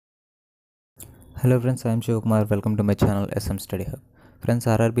Hello friends, I am Shivakumar. Welcome to my channel SM Study Hub. Friends,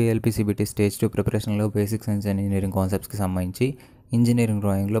 RRB LP CBT Stage 2 ప్రిపరేషన్లో basic science and engineering కాన్సెప్ట్స్కి సంబంధించి engineering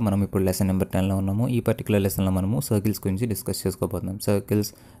డ్రాయింగ్లో మనం ఇప్పుడు lesson number 10లో ఉన్నాము. ఈ particular లెసన్లో మనము సర్కిల్స్ గురించి డిస్కస్ చేసుకోబోతున్నాం.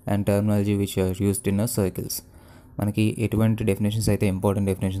 Circles and terminology which are used in circles. మనకి ఎటువంటి డెఫినేషన్స్ అయితే ఇంపార్టెంట్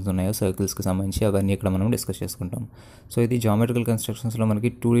డెఫినేషన్స్ ఉన్నాయో సర్కిల్స్కి సంబంధించి అవన్నీ ఇక్కడ మనం డిస్కస్ చేసుకుంటాం. సో ఇది జామెట్రికల్ కన్స్ట్రక్షన్స్లో మనకి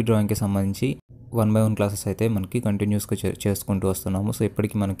 2D డ్రాయింగ్కి సంబంధించి 1/1 క్లాసెస్ అయితే మనకి కంటిన్యూస్గా చేసుకుంటూ వస్తున్నాము. సో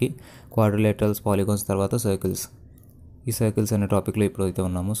ఇప్పటికి మనకి క్వాడ్రిలేటరల్స్, పాలిగాన్స్ తర్వాత సర్కిల్స్, ఈ సర్కిల్స్ అనే టాపిక్లో ఇప్పుడు అయితే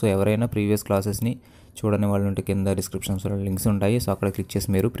ఉన్నాము. సో ఎవరైనా ప్రీవియస్ క్లాసెస్ని చూడని వాళ్ళు ఉంటే కింద డిస్క్రిప్షన్స్లో లింక్స్ ఉంటాయి. సో అక్కడ క్లిక్ చేసి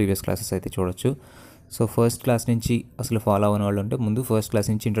మీరు ప్రీవియస్ క్లాసెస్ అయితే చూడొచ్చు. సో ఫస్ట్ క్లాస్ నుంచి అసలు ఫాలో అవ్వని వాళ్ళు ఉంటే ముందు ఫస్ట్ క్లాస్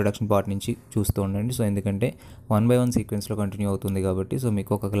నుంచి ఇంట్రొడక్షన్ పార్ట్ నుంచి చూస్తూ ఉండండి. సో ఎందుకంటే 1/1 సీక్వెన్స్లో కంటిన్యూ అవుతుంది కాబట్టి సో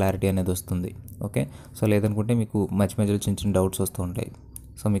మీకు ఒక క్లారిటీ అనేది వస్తుంది. ఓకే, సో లేదనుకుంటే మీకు మధ్యలో చిన్న చిన్న డౌట్స్ వస్తూ ఉంటాయి.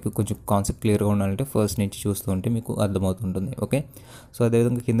 సో మీకు కొంచెం కాన్సెప్ట్ క్లియర్గా ఉండాలంటే ఫస్ట్ నుంచి చూస్తూ ఉంటే మీకు అర్థమవుతుంటుంది. ఓకే, సో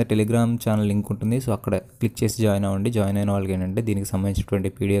అదేవిధంగా కింద టెలిగ్రామ్ ఛానల్ లింక్ ఉంటుంది. సో అక్కడ క్లిక్ చేసి జాయిన్ అవ్వండి. జాయిన్ అయిన వాళ్ళకి ఏంటంటే దీనికి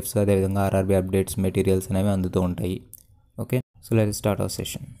సంబంధించినటువంటి పీడిఎఫ్స్, అదేవిధంగా ఆర్ఆర్బీ అప్డేట్స్, మెటీరియల్స్ అనేవి అందుతూ ఉంటాయి. Okay, so let's start our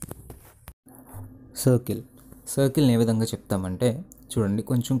session. సర్కిల్ని ఏ విధంగా చెప్తామంటే చూడండి,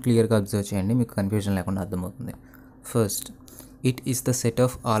 కొంచెం క్లియర్గా అబ్జర్వ్ చేయండి, మీకు కన్ఫ్యూజన్ లేకుండా అర్థమవుతుంది. First, it is the set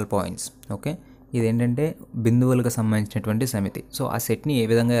of all points. Okay, ఇదేంటంటే బిందువులకు సంబంధించినటువంటి సమితి. సో ఆ సెట్ని ఏ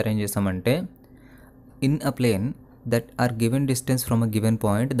విధంగా అరేంజ్ చేస్తామంటే in a plane that are given distance from a given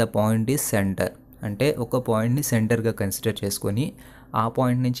point, the point is centre. అంటే ఒక పాయింట్ని సెంటర్గా కన్సిడర్ చేసుకొని ఆ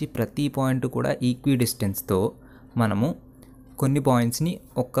పాయింట్ నుంచి ప్రతి పాయింట్ కూడా ఈక్వి డిస్టెన్స్తో మనము కొన్ని పాయింట్స్ని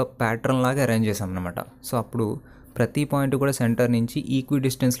ఒక ప్యాటర్న్ లాగా అరేంజ్ చేసాం అన్నమాట. సో అప్పుడు ప్రతి పాయింట్ కూడా సెంటర్ నుంచి ఈక్వి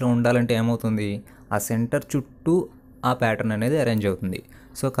డిస్టెన్స్లో ఉండాలంటే ఏమవుతుంది, ఆ సెంటర్ చుట్టూ ఆ ప్యాటర్న్ అనేది అరేంజ్ అవుతుంది.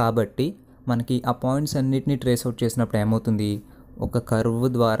 సో కాబట్టి మనకి ఆ పాయింట్స్ అన్నిటిని ట్రేస్ అవుట్ చేసినప్పుడు ఏమవుతుంది, ఒక కర్వ్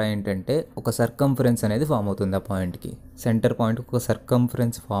ద్వారా ఏంటంటే ఒక సర్కంఫరెన్స్ అనేది ఫామ్ అవుతుంది. ఆ పాయింట్కి సెంటర్ పాయింట్కి ఒక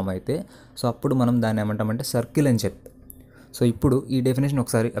సర్కంఫరెన్స్ ఫామ్ అయితే సో అప్పుడు మనం దాన్ని ఏమంటామంటే సర్కిల్ అని చెప్తాం. సో ఇప్పుడు ఈ డెఫినేషన్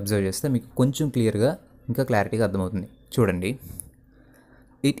ఒకసారి అబ్జర్వ్ చేస్తే మీకు కొంచెం క్లియర్గా ఇంకా క్లారిటీగా అర్థమవుతుంది. చూడండి,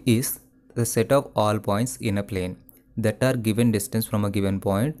 it is the set of all points in a plane that are given distance from a given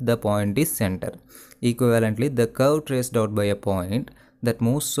point, the point is centre. ఈక్వివాలెంట్లీ the curve traced out by a point that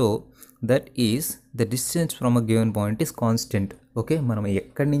moves so that is the distance from a given point is constant. Okay, మనం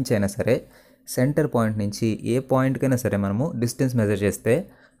ఎక్కడి నుంచి అయినా సరే centre point నుంచి ఏ పాయింట్కైనా సరే మనము distance measure చేస్తే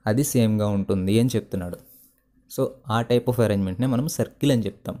అది సేమ్గా ఉంటుంది అని చెప్తున్నాడు. సో ఆ టైప్ ఆఫ్ అరేంజ్మెంట్నే మనం సర్కిల్ అని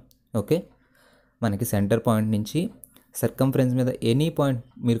చెప్తాం. ఓకే, మనకి సెంటర్ పాయింట్ నుంచి సర్కంఫరెన్స్ మీద ఎనీ పాయింట్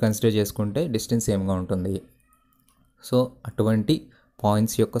మీరు కన్సిడర్ చేసుకుంటే డిస్టెన్స్ సేమ్గా ఉంటుంది. సో అటువంటి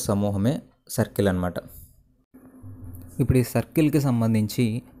పాయింట్స్ యొక్క సమూహమే సర్కిల్ అన్నమాట. ఇప్పుడు ఈ సర్కిల్కి సంబంధించి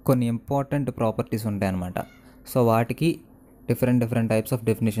కొన్ని ఇంపార్టెంట్ ప్రాపర్టీస్ ఉంటాయన్నమాట. సో వాటికి డిఫరెంట్ టైప్స్ ఆఫ్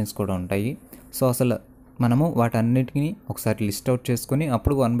డెఫినేషన్స్ కూడా ఉంటాయి. సో అసలు మనము వాటన్నిటిని ఒకసారి లిస్ట్ అవుట్ చేసుకొని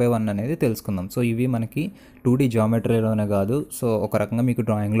అప్పుడు 1/1 అనేది తెలుసుకుందాం. సో ఇవి మనకి 2D జామెట్రీలోనే కాదు, సో ఒక రకంగా మీకు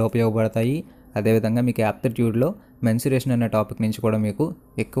డ్రాయింగ్లో ఉపయోగపడతాయి. అదేవిధంగా మీకు యాప్టిట్యూడ్లో మెన్సురేషన్ అనే టాపిక్ నుంచి కూడా మీకు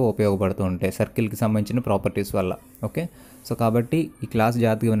ఎక్కువ ఉపయోగపడుతూ ఉంటాయి సర్కిల్కి సంబంధించిన ప్రాపర్టీస్ వల్ల. ఓకే, సో కాబట్టి ఈ క్లాస్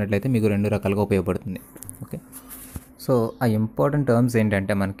జాగ్రత్తగా ఉన్నట్లయితే మీకు 2 రకాలుగా ఉపయోగపడుతుంది. ఓకే, సో ఆ ఇంపార్టెంట్ టర్మ్స్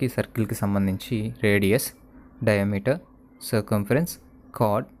ఏంటంటే మనకి సర్కిల్కి సంబంధించి radius, diameter, circumference,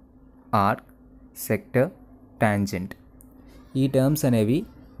 card, arc, sector, tangent. ఈ టర్మ్స్ అనేవి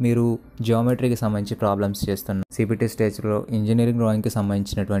మీరు జియోమెట్రీకి సంబంధించి ప్రాబ్లమ్స్ చేస్తున్న సిబిటీ స్టేజ్లో ఇంజనీరింగ్ డ్రాయింగ్కి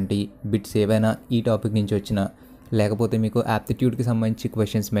సంబంధించినటువంటి బిట్స్ ఏవైనా ఈ టాపిక్ నుంచి వచ్చినా, లేకపోతే మీకు యాప్టిట్యూడ్కి సంబంధించి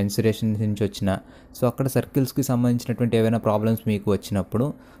క్వశ్చన్స్ మెన్సురేషన్ నుంచి వచ్చినా, సో అక్కడ సర్కిల్స్కి సంబంధించినటువంటి ఏవైనా ప్రాబ్లమ్స్ మీకు వచ్చినప్పుడు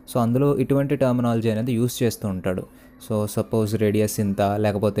సో అందులో ఇటువంటి టర్మినాలజీ అనేది యూస్ చేస్తూ ఉంటాడు. సో సపోజ్ రేడియస్ ఇంత,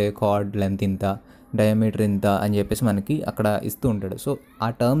 లేకపోతే కార్డ్ లెంత్ ఇంత, డయామీటర్ ఇంత అని చెప్పేసి మనకి అక్కడ ఇస్తూ ఉంటాడు. సో ఆ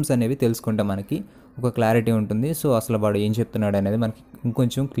టర్మ్స్ అనేవి తెలుసుకుంటే మనకి ఒక క్లారిటీ ఉంటుంది. సో అసలు వాడు ఏం చెప్తున్నాడు అనేది మనకి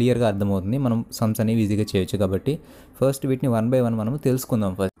ఇంకొంచెం క్లియర్గా అర్థమవుతుంది. మనం సమ్స్ అనేవి ఈజీగా చేయొచ్చు. కాబట్టి ఫస్ట్ వీటిని 1/1 మనం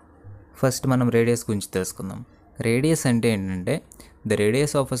తెలుసుకుందాం. ఫస్ట్ మనం రేడియస్ గురించి తెలుసుకుందాం. రేడియస్ అంటే ఏంటంటే the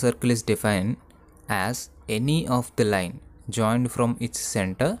radius of a circle is defined as any of the line joined from it's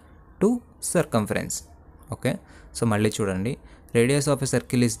centre to circumference. Okay, so మళ్ళీ చూడండి, radius of a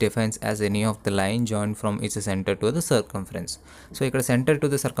circle is defines as any of the line join from it's centre to the circumference. So ఇక్కడ centre to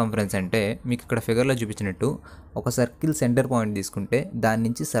the circumference అంటే మీకు ఇక్కడ ఫిగర్లో చూపించినట్టు ఒక circle centre point తీసుకుంటే దాని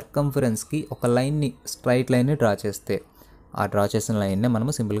నుంచి సర్కంఫరెన్స్కి ఒక లైన్ని, స్ట్రైట్ లైన్ని డ్రా చేస్తే ఆ డ్రా చేసిన లైన్నే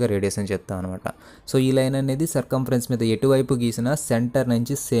మనము సింపుల్గా రేడియస్ అని చెప్తాం అనమాట. సో ఈ లైన్ అనేది సర్కంఫరెన్స్ మీద ఎటువైపు గీసినా సెంటర్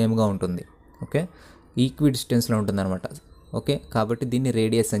నుంచి సేమ్గా ఉంటుంది. ఓకే, ఈక్వి డిస్టెన్స్లో ఉంటుంది అనమాట. ఓకే, కాబట్టి దీన్ని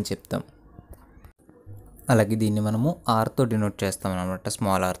రేడియస్ అని చెప్తాం. అలాగే దీన్ని మనము ఆర్తో డినోట్ చేస్తాం అనమాట,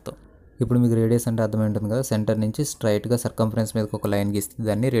 స్మాల్ ఆర్తో. ఇప్పుడు మీకు రేడియస్ అంటే అర్థమైంటుంది కదా, సెంటర్ నుంచి స్ట్రైట్గా సర్కంఫరెన్స్ మీదకి ఒక లైన్ గీస్తే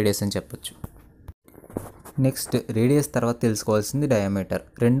దాన్ని రేడియస్ అని చెప్పొచ్చు. నెక్స్ట్ రేడియస్ తర్వాత తెలుసుకోవాల్సింది డయామీటర్,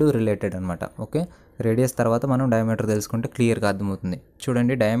 రెండు రిలేటెడ్ అనమాట. ఓకే, రేడియస్ తర్వాత మనం డయామీటర్ తెలుసుకుంటే క్లియర్గా అర్థమవుతుంది.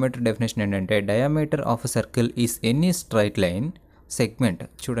 చూడండి, డయామీటర్ డెఫినేషన్ ఏంటంటే diameter of a circle is any straight line segment.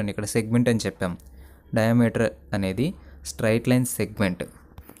 చూడండి, ఇక్కడ సెగ్మెంట్ అని చెప్పాం. డయామీటర్ అనేది స్ట్రైట్ లైన్ సెగ్మెంట్,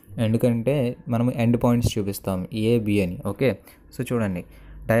 ఎందుకంటే మనం ఎండ్ పాయింట్స్ చూపిస్తాం ఏ బి అని. ఓకే, సో చూడండి,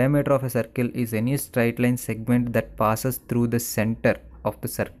 diameter of a circle is any straight line segment that passes through the centre of the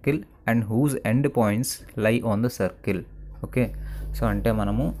circle and whose end points lie on the circle. Okay, so అంటే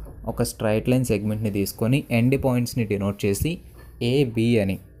మనము ఒక straight line సెగ్మెంట్ని తీసుకొని end పాయింట్స్ని denote చేసి AB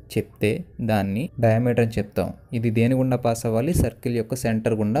అని చెప్తే దాన్ని diameter అని చెప్తాం. ఇది దేని గుండా పాస్ అవ్వాలి? సర్కిల్ యొక్క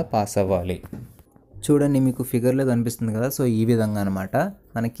సెంటర్ గుండా పాస్ అవ్వాలి. చూడండి, మీకు ఫిగర్లో కనిపిస్తుంది కదా. సో ఈ విధంగా అనమాట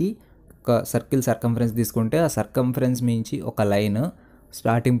మనకి ఒక సర్కిల్ సర్కంఫరెన్స్ తీసుకుంటే ఆ సర్కంఫరెన్స్ మించి ఒక లైన్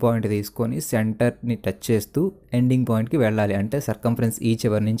స్టార్టింగ్ పాయింట్ తీసుకొని సెంటర్ని టచ్ చేస్తూ ఎండింగ్ పాయింట్కి వెళ్ళాలి. అంటే సర్కంఫరెన్స్ ఈ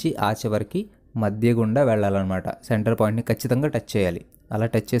చివరి నుంచి ఆ చివరికి మధ్య గుండా వెళ్ళాలన్నమాట. సెంటర్ పాయింట్ని ఖచ్చితంగా టచ్ చేయాలి. అలా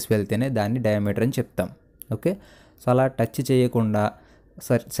టచ్ చేసి వెళ్తేనే దాన్ని డయామీటర్ అని చెప్తాం. ఓకే, సో అలా టచ్ చేయకుండా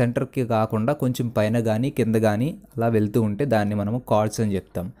సెంటర్కి కాకుండా కొంచెం పైన కానీ కింద కానీ అలా వెళ్తూ ఉంటే దాన్ని మనము కార్డ్స్ అని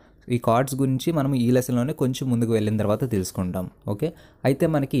చెప్తాం. ఈ కార్డ్స్ గురించి మనం ఈ లెసన్లోనే కొంచెం ముందుకు వెళ్ళిన తర్వాత తెలుసుకుంటాం. ఓకే, అయితే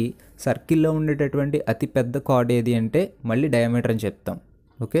మనకి సర్కిల్లో ఉండేటటువంటి అతి పెద్ద కార్డ్ ఏది అంటే మళ్ళీ డయామీటర్ అని చెప్తాం.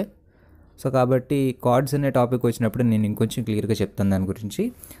 ఓకే, సో కాబట్టి కార్డ్స్ అనే టాపిక్ వచ్చినప్పుడు నేను ఇంకొంచెం క్లియర్గా చెప్తాను దాని గురించి.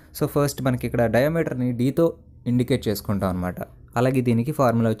 సో ఫస్ట్ మనకి ఇక్కడ డయామీటర్ని డీతో ఇండికేట్ చేసుకుంటాం అనమాట. అలాగే దీనికి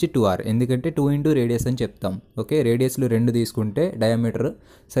ఫార్ములా వచ్చి 2r, ఎందుకంటే 2 ఇంటూ రేడియస్ అని చెప్తాం. ఓకే, రేడియస్లు 2 తీసుకుంటే డయామీటర్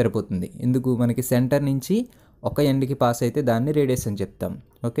సరిపోతుంది. ఎందుకు? మనకి సెంటర్ నుంచి ఒక ఎండ్కి పాస్ అయితే దాన్ని రేడియస్ అని చెప్తాం.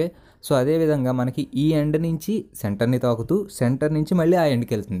 ఓకే, సో అదేవిధంగా మనకి ఈ ఎండ్ నుంచి సెంటర్ని తాకుతూ సెంటర్ నుంచి మళ్ళీ ఆ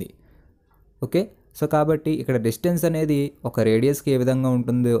ఎండ్కి వెళ్తుంది. ఓకే, సో కాబట్టి ఇక్కడ డిస్టెన్స్ అనేది ఒక రేడియస్కి ఏ విధంగా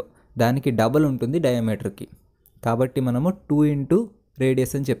ఉంటుందో దానికి డబల్ ఉంటుంది డయామీటర్కి. కాబట్టి మనము 2 ఇంటూ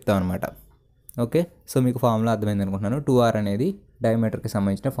రేడియస్ అని చెప్తాం అనమాట. ఓకే, సో మీకు ఫార్ములా అర్థమైంది అనుకుంటున్నాను. 2r అనేది డయామీటర్కి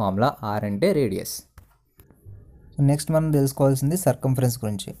సంబంధించిన ఫార్ములా, r అంటే రేడియస్. నెక్స్ట్ మనం తెలుసుకోవాల్సింది సర్కంఫరెన్స్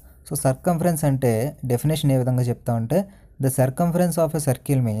గురించి. సో సర్కంఫరెన్స్ అంటే డెఫినేషన్ ఏ విధంగా చెప్తామంటే the circumference of a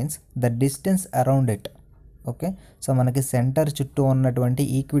circle means the distance around it. Okay, so మనకి సెంటర్ చుట్టూ ఉన్నటువంటి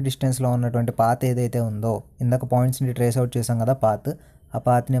ఈక్వి డిస్టెన్స్లో ఉన్నటువంటి పాత్ ఏదైతే ఉందో, ఇందాక పాయింట్స్ని ట్రేస్ అవుట్ చేసాం కదా పాత్, ఆ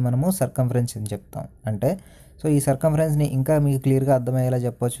పాత్ని మనము సర్కంఫరెన్స్ అని చెప్తాం. అంటే సో ఈ సర్కంఫరెన్స్ని ఇంకా మీకు క్లియర్గా అర్థమయ్యేలా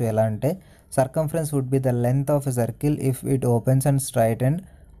చెప్పొచ్చు. ఎలా అంటే circumference would be the length of a circle if it opens and straight and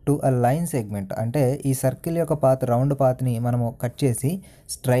to a line segment. అంటే ఈ సర్కిల్ యొక్క పాత్, రౌండ్ పాత్ని మనము కట్ చేసి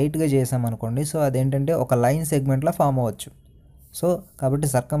స్ట్రైట్గా చేసామనుకోండి, సో అదేంటంటే ఒక లైన్ సెగ్మెంట్లో ఫామ్ అవ్వచ్చు. సో కాబట్టి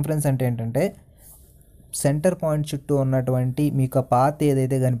సర్కంఫరెన్స్ అంటే ఏంటంటే సెంటర్ పాయింట్ చుట్టూ ఉన్నటువంటి మీకు ఆ పాత్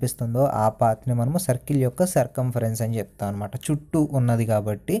ఏదైతే కనిపిస్తుందో ఆ పాత్ని మనము సర్కిల్ యొక్క సర్కంఫరెన్స్ అని చెప్తాం అనమాట. చుట్టూ ఉన్నది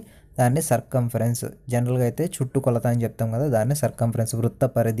కాబట్టి దాన్ని సర్కంఫరెన్స్. జనరల్గా అయితే చుట్టూ కొలత అని చెప్తాం కదా, దాన్ని సర్కంఫరెన్స్, వృత్త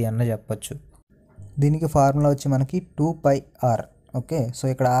పరిధి అన్న చెప్పొచ్చు. దీనికి ఫార్ములా వచ్చి మనకి 2πr. ఓకే, సో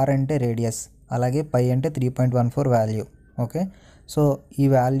ఇక్కడ r అంటే రేడియస్, అలాగే π అంటే 3.14 వాల్యూ. ఓకే, సో ఈ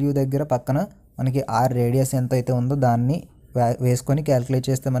వాల్యూ దగ్గర పక్కన మనకి r రేడియస్ ఎంత అయితే ఉందో దాన్ని వేసుకొని క్యాలిక్యులేట్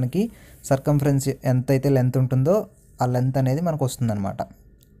చేస్తే మనకి సర్కంఫరెన్స్ ఎంతైతే లెంత్ ఉంటుందో ఆ లెంత్ అనేది మనకు వస్తుందన్నమాట.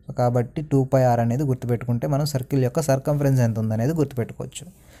 సో కాబట్టి 2πr అనేది గుర్తుపెట్టుకుంటే మనం సర్కిల్ యొక్క సర్కంఫరెన్స్ ఎంత ఉందనేది గుర్తుపెట్టుకోవచ్చు.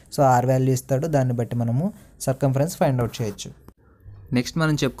 సో r వాల్యూ ఇస్తాడు, దాన్ని బట్టి మనము సర్కంఫరెన్స్ ఫైండ్ అవుట్ చేయొచ్చు. నెక్స్ట్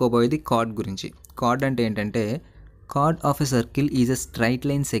మనం చెప్పుకోబోయేది కార్డ్ గురించి. కార్డ్ అంటే ఏంటంటే card of a circle is a straight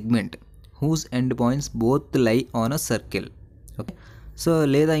line segment whose end points both lie on a circle. Okay, so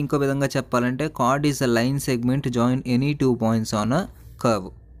లేదా ఇంకో విధంగా చెప్పాలంటే card is a line segment join any 2 points on a curve.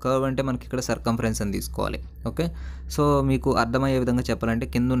 Curve అంటే మనకి ఇక్కడ circumference అని తీసుకోవాలి. Okay, so మీకు అర్థమయ్యే విధంగా చెప్పాలంటే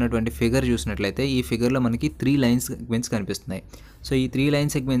కింద ఉన్నటువంటి ఫిగర్ చూసినట్లయితే ఈ ఫిగర్లో మనకి 3 లైన్ సెగ్మెంట్స్ కనిపిస్తున్నాయి. సో ఈ 3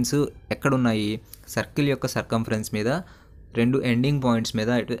 లైన్ సెగ్మెంట్స్ ఎక్కడున్నాయి? సర్కిల్ యొక్క సర్కంఫరెన్స్ మీద 2 ఎండింగ్ పాయింట్స్ మీద,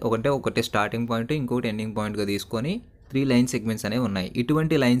 ఒకటి స్టార్టింగ్ పాయింట్ ఇంకొకటి ఎండింగ్ పాయింట్గా తీసుకొని 3 లైన్ సెగ్మెంట్స్ అనేవి ఉన్నాయి.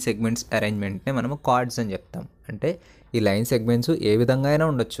 ఇటువంటి లైన్ సెగ్మెంట్స్ అరేంజ్మెంట్నే మనము కార్డ్స్ అని చెప్తాం. అంటే ఈ లైన్ సెగ్మెంట్స్ ఏ విధంగా అయినా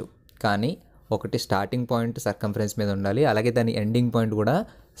ఉండొచ్చు, కానీ ఒకటి స్టార్టింగ్ పాయింట్ సర్కంఫరెన్స్ మీద ఉండాలి, అలాగే దాని ఎండింగ్ పాయింట్ కూడా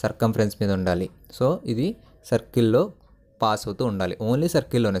సర్కంఫరెన్స్ మీద ఉండాలి. సో ఇది సర్కిల్లో పాస్ అవుతూ ఉండాలి. ఓన్లీ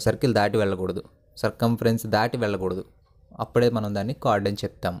సర్కిల్లోనే, సర్కిల్ దాటి వెళ్ళకూడదు, సర్కంఫరెన్స్ దాటి వెళ్ళకూడదు. అప్పుడే మనం దాన్ని కార్డ్ అని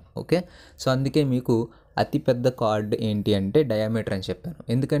చెప్తాం. ఓకే, సో అందుకే మీకు అతిపెద్ద కార్డ్ ఏంటి అంటే డయామీటర్ అని చెప్పాను.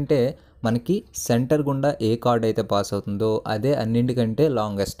 ఎందుకంటే మనకి సెంటర్ గుండా ఏ కార్డ్ అయితే పాస్ అవుతుందో అదే అన్నింటికంటే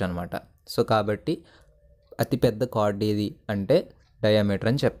లాంగెస్ట్ అనమాట. సో కాబట్టి అతిపెద్ద కార్డ్ ఏది అంటే డయామీటర్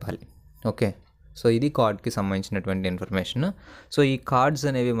అని చెప్పాలి. ఓకే, సో ఇది కార్డ్కి సంబంధించినటువంటి ఇన్ఫర్మేషన్. సో ఈ కార్డ్స్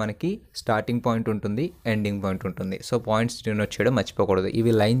అనేవి మనకి స్టార్టింగ్ పాయింట్ ఉంటుంది, ఎండింగ్ పాయింట్ ఉంటుంది. సో పాయింట్స్ డినోట్ చేయడం మర్చిపోకూడదు.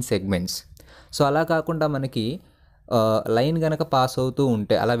 ఇవి లైన్ సెగ్మెంట్స్. సో అలా కాకుండా మనకి లైన్ కనుక పాస్ అవుతూ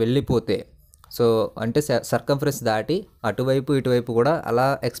ఉంటే, అలా వెళ్ళిపోతే సో అంటే సర్కంఫరెన్స్ దాటి అటువైపు ఇటువైపు కూడా అలా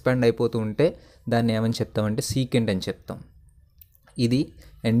ఎక్స్పాండ్ అయిపోతూ ఉంటే దాన్ని ఏమని చెప్తామంటే సీకెంట్ అని చెప్తాం. ఇది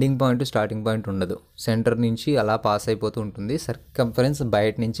ఎండింగ్ పాయింట్ స్టార్టింగ్ పాయింట్ ఉండదు, సెంటర్ నుంచి అలా పాస్ అయిపోతూ ఉంటుంది. సర్కంఫరెన్స్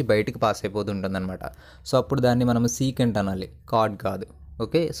బయట నుంచి బయటికి పాస్ అయిపోతూ ఉంటుంది అనమాట. సో అప్పుడు దాన్ని మనం సీకెంట్ అనాలి, కార్డ్ కాదు.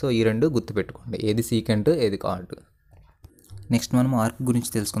 ఓకే, సో ఈ రెండు గుర్తుపెట్టుకోండి, ఏది సీకెంట్ ఏది కార్డ్. నెక్స్ట్ మనం ఆర్క్ గురించి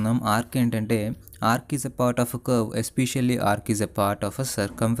తెలుసుకుందాం. ఆర్క్ ఏంటంటే arc is a part of a curve, especially arc is a part of a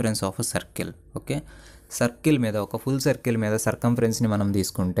circumference of a circle. Okay, circle మీద ఒక ఫుల్ సర్కిల్ మీద సర్కంఫరెన్స్ని మనం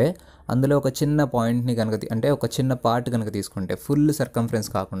తీసుకుంటే అందులో ఒక చిన్న పాయింట్ని కనుక అంటే ఒక చిన్న పార్ట్ కనుక తీసుకుంటే, ఫుల్ సర్కంఫరెన్స్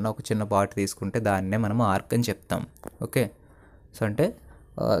కాకుండా ఒక చిన్న పార్ట్ తీసుకుంటే దాన్నే మనం ఆర్క్ అని చెప్తాం. ఓకే, సో అంటే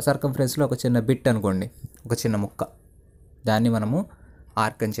సర్కంఫరెన్స్లో ఒక చిన్న బిట్ అనుకోండి, ఒక చిన్న ముక్క, దాన్ని మనము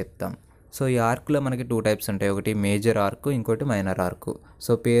ఆర్క్ అని చెప్తాం. సో ఈ ఆర్క్లో మనకి 2 టైప్స్ ఉంటాయి, ఒకటి మేజర్ ఆర్క్, ఇంకోటి మైనర్ ఆర్క్.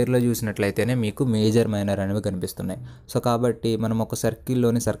 సో పేరులో చూసినట్లయితేనే మీకు మేజర్ మైనర్ అనేవి కనిపిస్తున్నాయి. సో కాబట్టి మనం ఒక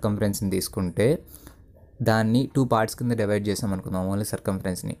సర్కిల్లోని సర్కంఫరెన్స్ని తీసుకుంటే దాన్ని 2 పార్ట్స్ కింద డివైడ్ చేసాం అనుకుందాం, ఓన్లీ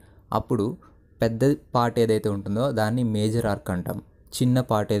సర్కంఫరెన్స్ని. అప్పుడు పెద్ద పార్ట్ ఏదైతే ఉంటుందో దాన్ని మేజర్ ఆర్క్ అంటాం, చిన్న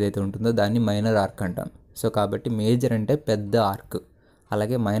పార్ట్ ఏదైతే ఉంటుందో దాన్ని మైనర్ ఆర్క్ అంటాం. సో కాబట్టి మేజర్ అంటే పెద్ద ఆర్క్,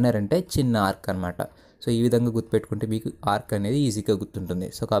 అలాగే మైనర్ అంటే చిన్న ఆర్క్ అనమాట. సో ఈ విధంగా గుర్తుపెట్టుకుంటే మీకు ఆర్క్ అనేది ఈజీగా గుర్తుంటుంది.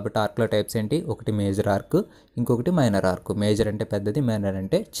 సో కాబట్టి ఆర్క్లో టైప్స్ ఏంటి, ఒకటి మేజర్ ఆర్క్, ఇంకొకటి మైనర్ ఆర్క్. మేజర్ అంటే పెద్దది, మైనర్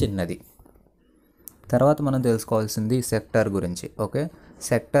అంటే చిన్నది. తర్వాత మనం తెలుసుకోవాల్సింది సెక్టార్ గురించి. ఓకే,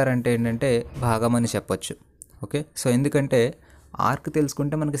 సెక్టార్ అంటే ఏంటంటే భాగం అని చెప్పొచ్చు. ఓకే, సో ఎందుకంటే ఆర్క్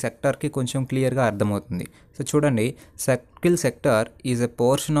తెలుసుకుంటే మనకి సెక్టార్కి కొంచెం క్లియర్గా అర్థమవుతుంది. సో చూడండి, circle sector is a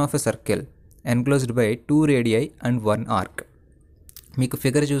portion of a circle enclosed by 2 radii and 1 arc. మీకు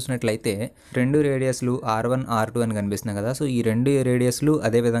ఫిగర్ చూసినట్లయితే 2 రేడియస్లు R1 R2 అని కనిపిస్తున్నాయి కదా. సో ఈ 2 రేడియస్లు,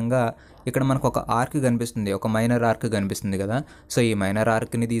 అదేవిధంగా ఇక్కడ మనకు ఒక ఆర్క్ కనిపిస్తుంది, ఒక మైనర్ ఆర్క్ కనిపిస్తుంది కదా. సో ఈ మైనర్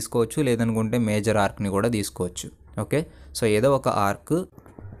ఆర్క్ని తీసుకోవచ్చు, లేదనుకుంటే మేజర్ ఆర్క్ని కూడా తీసుకోవచ్చు. ఓకే, సో ఏదో ఒక ఆర్క్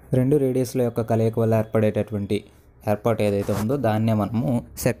 2 రేడియస్ల యొక్క కలయిక వల్ల ఏర్పడేటటువంటి ఏర్పాటు ఏదైతే ఉందో దాన్నే మనము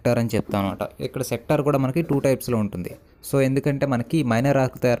సెక్టార్ అని చెప్తాం అనమాట. ఇక్కడ సెక్టార్ కూడా మనకి 2 టైప్స్లో ఉంటుంది. సో ఎందుకంటే మనకి మైనర్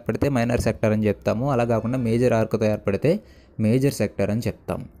ఆర్క్తో ఏర్పడితే మైనర్ సెక్టార్ అని చెప్తాము, అలా కాకుండా మేజర్ ఆర్క్తో ఏర్పడితే మేజర్ సెక్టార్ అని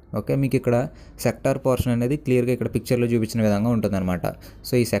చెప్తాం. ఓకే, మీకు ఇక్కడ సెక్టార్ పోర్షన్ అనేది క్లియర్గా ఇక్కడ పిక్చర్లో చూపించిన విధంగా ఉంటుందన్నమాట.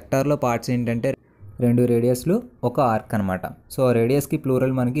 సో ఈ సెక్టార్లో పార్ట్స్ ఏంటంటే 2 రేడియస్లు, ఒక ఆర్క్ అనమాట. సో రేడియస్కి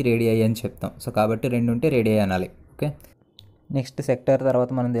ప్లూరల్ మనకి రేడియై అని చెప్తాం. సో కాబట్టి 2 ఉంటే రేడియై అనాలి. ఓకే, నెక్స్ట్ సెక్టార్ తర్వాత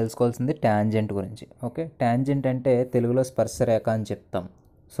మనం తెలుసుకోవాల్సింది ట్యాంజెంట్ గురించి. ఓకే, ట్యాంజెంట్ అంటే తెలుగులో స్పర్శరేఖ అని చెప్తాం.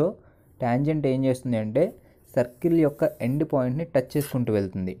 సో ట్యాంజెంట్ ఏం చేస్తుంది అంటే సర్కిల్ యొక్క ఎండ్ పాయింట్ని టచ్ చేసుకుంటూ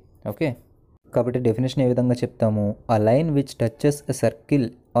వెళ్తుంది. ఓకే, కాబట్టి డెఫినేషన్ ఏ విధంగా చెప్తాము, a line which touches a circle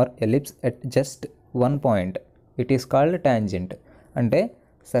are ellipse at just 1 point it is called tangent. అంటే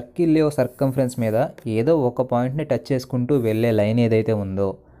సర్కిల్లో సర్కంఫరెన్స్ మీద ఏదో ఒక పాయింట్ని టచ్ చేసుకుంటూ వెళ్ళే లైన్ ఏదైతే ఉందో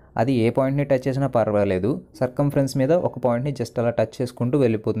అది ఏ పాయింట్ని టచ్ చేసినా పర్వాలేదు, సర్కంఫరెన్స్ మీద ఒక పాయింట్ని జస్ట్ అలా టచ్ చేసుకుంటూ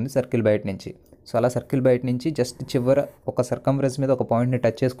వెళ్ళిపోతుంది సర్కిల్ బయట నుంచి. సో అలా సర్కిల్ బయట నుంచి జస్ట్ చివర ఒక సర్కంఫరెన్స్ మీద ఒక పాయింట్ని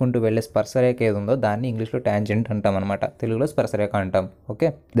టచ్ చేసుకుంటూ వెళ్ళే స్పర్శరేఖ ఏది ఉందో దాన్ని ఇంగ్లీష్లో ట్యాంజెంట్ అంటాం అనమాట, తెలుగులో స్పర్శరేఖ అంటాం. Okay,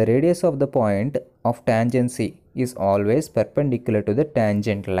 the radius of the point of tangency is always perpendicular to the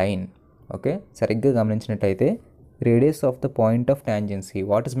tangent line. Okay, సరిగ్గా గమనించినట్టయితే radius of the point of tangency,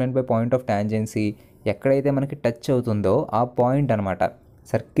 what is meant by point of tangency, ఎక్కడైతే మనకి టచ్ అవుతుందో ఆ పాయింట్ అనమాట,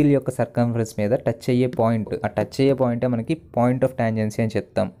 circle యొక్క circumference మీద touch అయ్యే పాయింట్, ఆ టచ్ అయ్యే పాయింటే మనకి పాయింట్ ఆఫ్ టాంజెన్సీ అని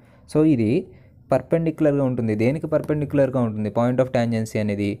చెప్తాం. సో ఇది పర్పెండిక్యులర్గా ఉంటుంది. దేనికి పర్పెండిక్యులర్గా ఉంటుంది, పాయింట్ ఆఫ్ టాంజెన్సీ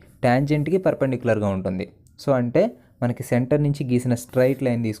అనేది టాంజెంట్కి పర్పెండిక్యులర్గా ఉంటుంది. సో అంటే మనకి సెంటర్ నుంచి గీసిన స్ట్రైట్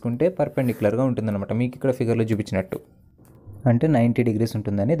లైన్ తీసుకుంటే పర్పెండిక్యులర్గా ఉంటుందన్నమాట, మీకు ఇక్కడ ఫిగర్లో చూపించినట్టు, అంటే 90 డిగ్రీస్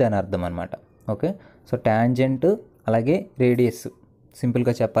ఉంటుందని దాని అర్థం అనమాట. ఓకే, సో టాంజెంట్ అలాగే రేడియస్,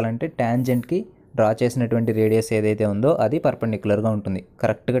 సింపుల్గా చెప్పాలంటే టాంజెంట్కి డ్రా చేసినటువంటి రేడియస్ ఏదైతే ఉందో అది పర్పెండిక్యులర్గా ఉంటుంది,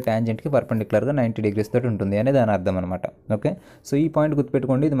 కరెక్ట్గా టాంజెంట్కి పర్పెండిక్యులర్గా 90 డిగ్రీస్ తోటి ఉంటుంది అని దాని అర్థం అనమాట. ఓకే, సో ఈ పాయింట్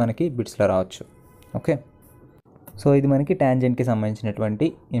గుర్తుపెట్టుకోండి, ఇది మనకి బిట్స్లో రావచ్చు. ఓకే, సో ఇది మనకి టాంజెంట్కి సంబంధించినటువంటి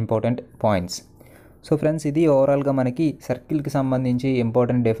ఇంపార్టెంట్ పాయింట్స్. సో ఫ్రెండ్స్, ఇది ఓవరాల్గా మనకి సర్కిల్కి సంబంధించి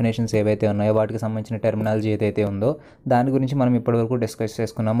ఇంపార్టెంట్ డెఫినేషన్స్ ఏవైతే ఉన్నాయో వాటికి సంబంధించిన టెర్మినాలజీ ఏదైతే ఉందో దాని గురించి మనం ఇప్పటివరకు డిస్కస్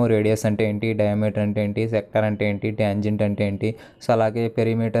చేసుకున్నాము. రేడియస్ అంటే ఏంటి, డయామీటర్ అంటే ఏంటి, సెక్టర్ అంటే ఏంటి, ట్యాంజెంట్ అంటే ఏంటి, సో అలాగే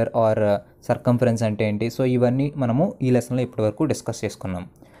పెరిమీటర్ ఆర్ సర్కంఫరెన్స్ అంటే ఏంటి. సో ఇవన్నీ మనము ఈ లెసన్లో ఇప్పటివరకు డిస్కస్ చేసుకున్నాం.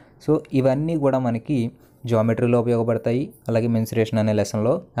 సో ఇవన్నీ కూడా మనకి జామెట్రీలో ఉపయోగపడతాయి, అలాగే మెన్సురేషన్ అనే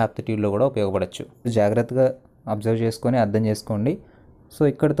లెసన్లో యాప్టిట్యూడ్లో కూడా ఉపయోగపడవచ్చు. జాగ్రత్తగా అబ్జర్వ్ చేసుకొని అర్థం చేసుకోండి. సో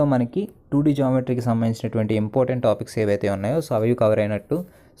ఇక్కడితో మనకి 2D జామెట్రీకి సంబంధించినటువంటి ఇంపార్టెంట్ టాపిక్స్ ఏవైతే ఉన్నాయో సో అవి కవర్ అయినట్టు.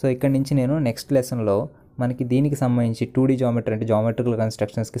 సో ఇక్కడ నుంచి నేను నెక్స్ట్ లెసన్లో మనకి దీనికి సంబంధించి 2D జామెట్రీ అంటే జామెట్రికల్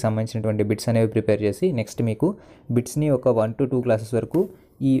కన్స్ట్రక్షన్స్కి సంబంధించినటువంటి బిట్స్ అనేవి ప్రిపేర్ చేసి నెక్స్ట్ మీకు బిట్స్ని ఒక 1 to 2 క్లాసెస్ వరకు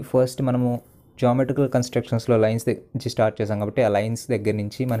ఈ ఫస్ట్ మనము జామెట్రికల్ కన్స్ట్రక్షన్స్లో లైన్స్ నుంచి స్టార్ట్ చేసాం కాబట్టి ఆ లైన్స్ దగ్గర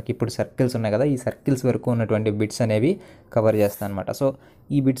నుంచి మనకి ఇప్పుడు సర్కిల్స్ ఉన్నాయి కదా, ఈ సర్కిల్స్ వరకు ఉన్నటువంటి బిట్స్ అనేవి కవర్ చేస్తాను అనమాట. సో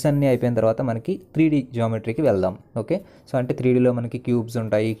ఈ బిట్స్ అన్నీ అయిపోయిన తర్వాత మనకి 3D జామెట్రీకి వెళ్దాం. ఓకే, సో అంటే 3Dలో మనకి క్యూబ్స్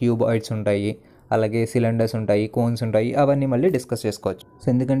ఉంటాయి, క్యూబాయిడ్స్ ఉంటాయి, అలాగే సిలిండర్స్ ఉంటాయి, కోన్స్ ఉంటాయి, అవన్నీ మళ్ళీ డిస్కస్ చేసుకోవచ్చు. సో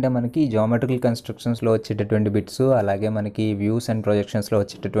ఎందుకంటే మనకి జామెట్రికల్ కన్స్ట్రక్షన్స్లో వచ్చేటటువంటి బిట్స్, అలాగే మనకి వ్యూస్ అండ్ ప్రొజెక్షన్స్లో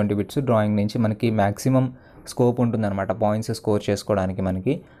వచ్చేటటువంటి బిట్స్ డ్రాయింగ్ నుంచి మనకి మ్యాక్సిమం స్కోప్ ఉంటుందన్నమాట పాయింట్స్ స్కోర్ చేసుకోవడానికి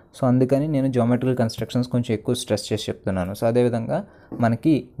మనకి. సో అందుకని నేను జామెట్రికల్ కన్స్ట్రక్షన్స్ కొంచెం ఎక్కువ స్ట్రెస్ చేసి చెప్తున్నాను. సో అదేవిధంగా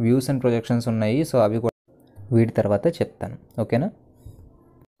మనకి వ్యూస్ అండ్ ప్రొజెక్షన్స్ ఉన్నాయి, సో అవి కూడా వీటి తర్వాత చెప్తాను. ఓకేనా?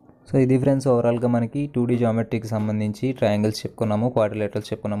 సో ఇది ఫ్రెండ్స్ ఓవరాల్గా మనకి 2D జామెట్రీకి సంబంధించి ట్రయాంగిల్స్ చెప్పుకున్నాము, క్వాడ్రిలేటరల్స్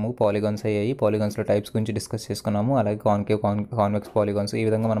చెప్పుకున్నాము, పాలిగాన్స్ అయ్యాయి, పాలిగాన్స్లో టైప్స్ గురించి డిస్కస్ చేసుకున్నాము, అలాగే కాన్కేవ్ కాన్వెక్స్ పాలిగాన్స్, ఈ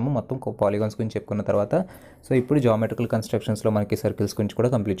విధంగా మనము మొత్తం పాలిగాన్స్ గురించి చెప్పుకున్న తర్వాత సో ఇప్పుడు జామెట్రికల్ కన్స్ట్రక్షన్స్లో మనకి సర్కిల్స్ గురించి కూడా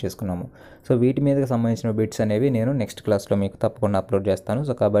కంప్లీట్ చేసుకున్నాము. సో వీటి మీదకి సంబంధించిన బిట్స్ అనేవి నేను నెక్స్ట్ క్లాస్లో మీకు తప్పకుండా అప్లోడ్ చేస్తాను.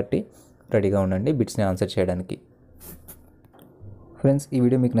 సో కాబట్టి రెడీగా ఉండండి బిట్స్ని ఆన్సర్ చేయడానికి. ఫ్రెండ్స్, ఈ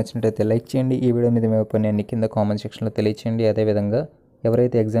వీడియో మీకు నచ్చినట్లయితే లైక్ చేయండి. ఈ వీడియో మీద మీ ఒపీనియన్ని కింద కామెంట్ సెక్షన్లో తెలియచేయండి. అదేవిధంగా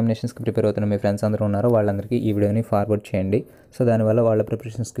ఎవరైతే ఎగ్జామినేషన్స్కి ప్రిపేర్ అవుతున్న మీ ఫ్రెండ్స్ అందరూ ఉన్నారో వాళ్ళందరికీ ఈ వీడియోని ఫార్వర్డ్ చేయండి. సో దానివల్ల వాళ్ళ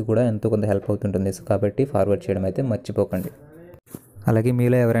ప్రిపరేషన్స్కి కూడా ఎంతో కొంత హెల్ప్ అవుతుంటుంది. సో కాబట్టి ఫార్వర్డ్ చేయడం అయితే మర్చిపోకండి. అలాగే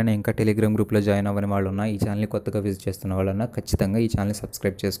మీలో ఎవరైనా ఇంకా టెలిగ్రామ్ గ్రూప్లో జాయిన్ అవ్వని వాళ్ళు ఉన్నా, ఈ ఛానల్ని కొత్తగా విజిట్ చేస్తున్న వాళ్ళన్నా ఖచ్చితంగా ఈ ఛానల్ని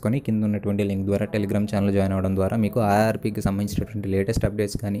సబ్స్క్రైబ్ చేసుకొని కింద ఉన్నటువంటి లింక్ ద్వారా టెలిగ్రామ్ ఛానల్ జాయిన్ అవ్వడం ద్వారా మీకు ఆర్ఆర్పీకి సంబంధించినటువంటి లేటెస్ట్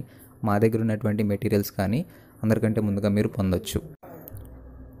అప్డేట్స్ కానీ, మా దగ్గర ఉన్నటువంటి మెటీరియల్స్ కానీ అందరికంటే ముందుగా మీరు పొందొచ్చు.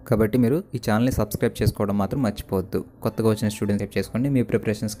 కాబట్టి మీరు ఈ ఛానల్ని సబ్స్క్రైబ్ చేసుకోవడం మాత్రం మర్చిపోవద్దు. కొత్తగా వచ్చిన స్టూడెంట్స్ చేసుకోండి, మీ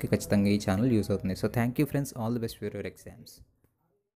ప్రిపరేషన్స్కి ఖచ్చితంగా ఈ ఛానల్ యూస్ అవుతుంది. So thank you friends, all the best for your exams.